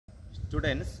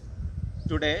Students,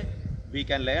 today we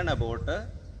can learn about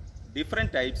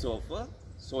different types of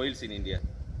soils in India.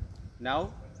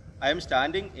 Now I am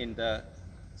standing in the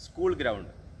school ground.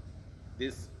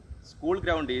 This school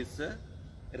ground is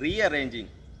rearranging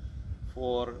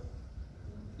for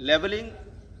leveling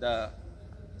the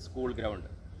school ground.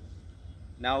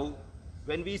 Now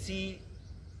when we see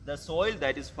the soil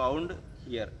that is found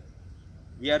here,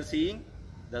 we are seeing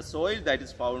the soil that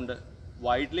is found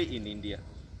widely in India.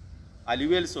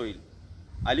 Alluvial soil.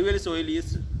 Alluvial soil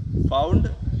is found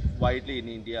widely in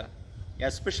India,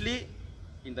 especially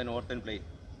in the northern plain.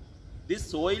 This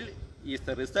soil is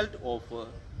the result of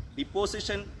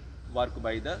deposition work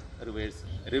by the rivers.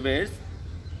 Rivers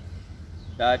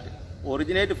that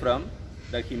originate from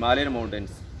the Himalayan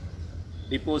mountains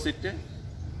deposit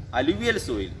alluvial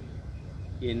soil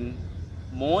in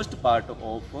most part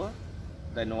of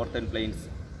the northern plains.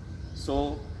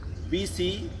 So we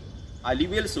see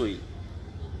alluvial soil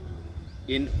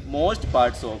in most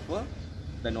parts of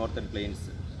the northern plains.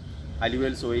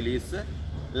 Alluvial soil is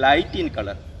light in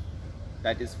color,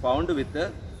 that is found with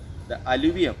the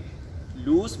alluvium,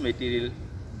 loose material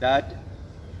that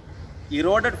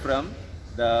eroded from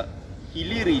the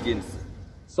hilly regions.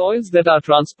 Soils that are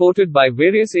transported by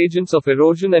various agents of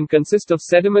erosion and consist of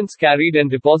sediments carried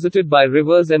and deposited by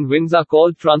rivers and winds are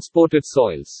called transported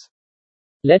soils.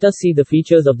 Let us see the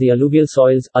features of the alluvial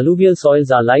soils. Alluvial soils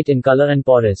are light in color and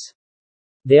porous.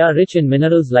 They are rich in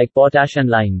minerals like potash and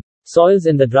lime. Soils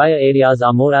in the drier areas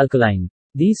are more alkaline.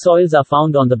 These soils are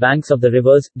found on the banks of the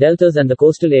rivers, deltas and the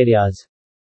coastal areas.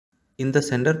 In the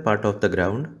center part of the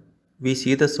ground, we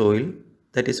see the soil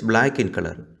that is black in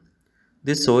color.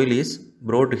 This soil is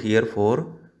brought here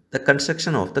for the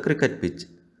construction of the cricket pitch.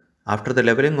 After the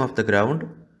leveling of the ground,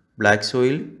 black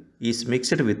soil is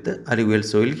mixed with the alluvial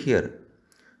soil here.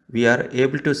 We are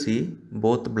able to see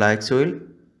both black soil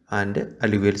and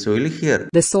alluvial soil here.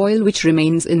 The soil which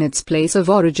remains in its place of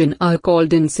origin are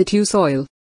called in situ soil.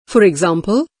 For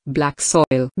example, black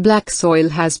soil. Black soil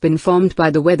has been formed by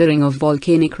the weathering of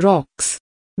volcanic rocks.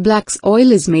 Black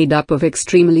soil is made up of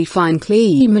extremely fine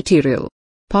clayey material.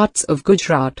 Parts of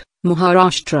Gujarat,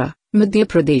 Maharashtra, Madhya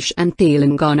Pradesh and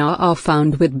Telangana are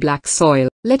found with black soil.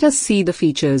 Let us see the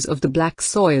features of the black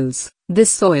soils. This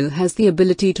soil has the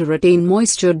ability to retain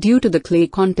moisture due to the clay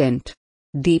content.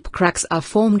 Deep cracks are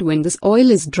formed when the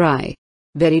soil is dry.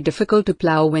 Very difficult to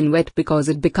plow when wet because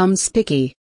it becomes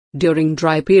sticky. During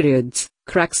dry periods,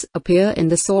 cracks appear in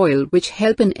the soil which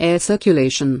help in air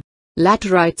circulation.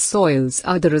 Laterite soils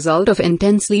are the result of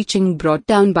intense leaching brought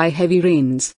down by heavy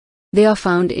rains. They are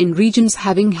found in regions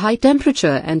having high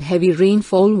temperature and heavy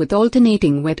rainfall with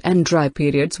alternating wet and dry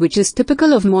periods, which is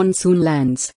typical of monsoon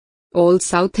lands. All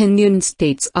South Indian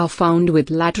states are found with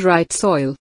laterite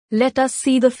soil. Let us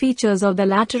see the features of the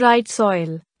laterite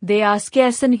soil. They are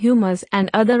scarce in humus and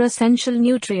other essential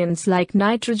nutrients like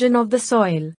nitrogen of the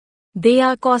soil. They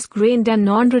are coarse-grained and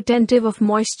non-retentive of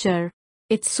moisture.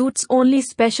 It suits only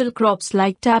special crops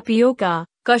like tapioca,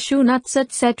 cashew nuts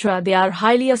etc. They are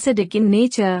highly acidic in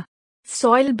nature.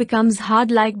 Soil becomes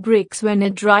hard like bricks when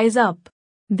it dries up.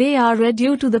 They are red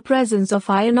due to the presence of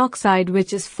iron oxide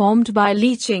which is formed by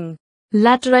leaching.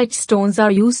 Laterite stones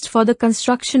are used for the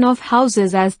construction of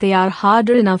houses as they are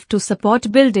harder enough to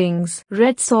support buildings.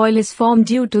 Red soil is formed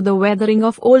due to the weathering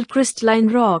of old crystalline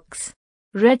rocks.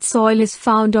 Red soil is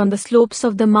found on the slopes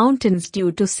of the mountains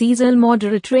due to seasonal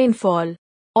moderate rainfall.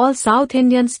 All South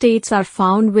Indian states are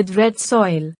found with red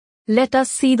soil. Let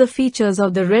us see the features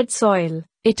of the red soil.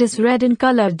 It is red in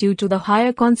color due to the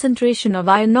higher concentration of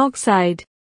iron oxide.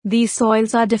 These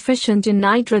soils are deficient in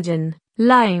nitrogen,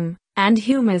 lime, and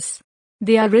humus.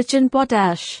 They are rich in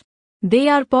potash. They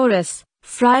are porous,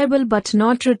 friable but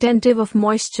not retentive of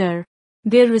moisture.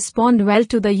 They respond well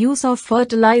to the use of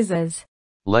fertilizers.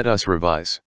 Let us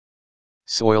revise.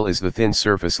 Soil is the thin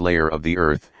surface layer of the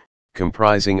earth,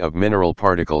 comprising of mineral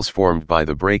particles formed by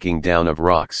the breaking down of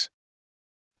rocks.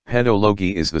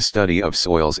 Pedology is the study of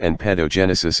soils and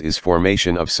pedogenesis is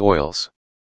formation of soils.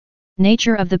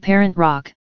 Nature of the parent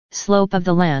rock, slope of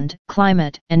the land,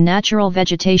 climate, and natural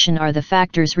vegetation are the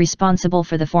factors responsible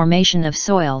for the formation of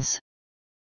soils.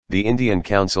 The Indian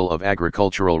Council of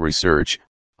Agricultural Research,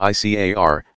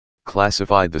 ICAR,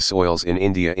 classified the soils in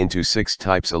India into 6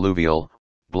 types: alluvial,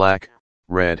 black,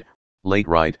 red,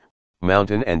 laterite,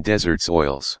 mountain and desert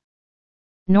soils.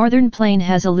 Northern plain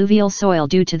has alluvial soil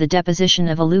due to the deposition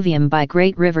of alluvium by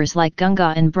great rivers like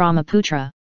Ganga and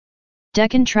Brahmaputra.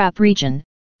 Deccan Trap region,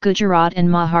 Gujarat and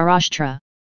Maharashtra,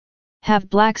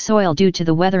 have black soil due to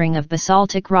the weathering of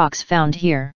basaltic rocks found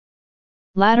here.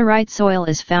 Laterite soil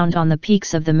is found on the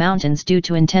peaks of the mountains due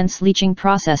to intense leaching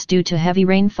process due to heavy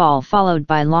rainfall followed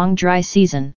by long dry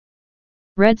season.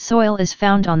 Red soil is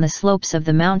found on the slopes of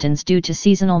the mountains due to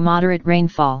seasonal moderate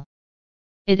rainfall.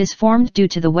 It is formed due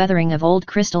to the weathering of old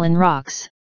crystalline rocks.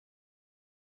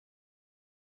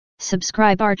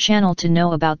 Subscribe our channel to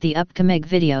know about the upcoming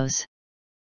videos.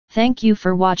 Thank you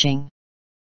for watching.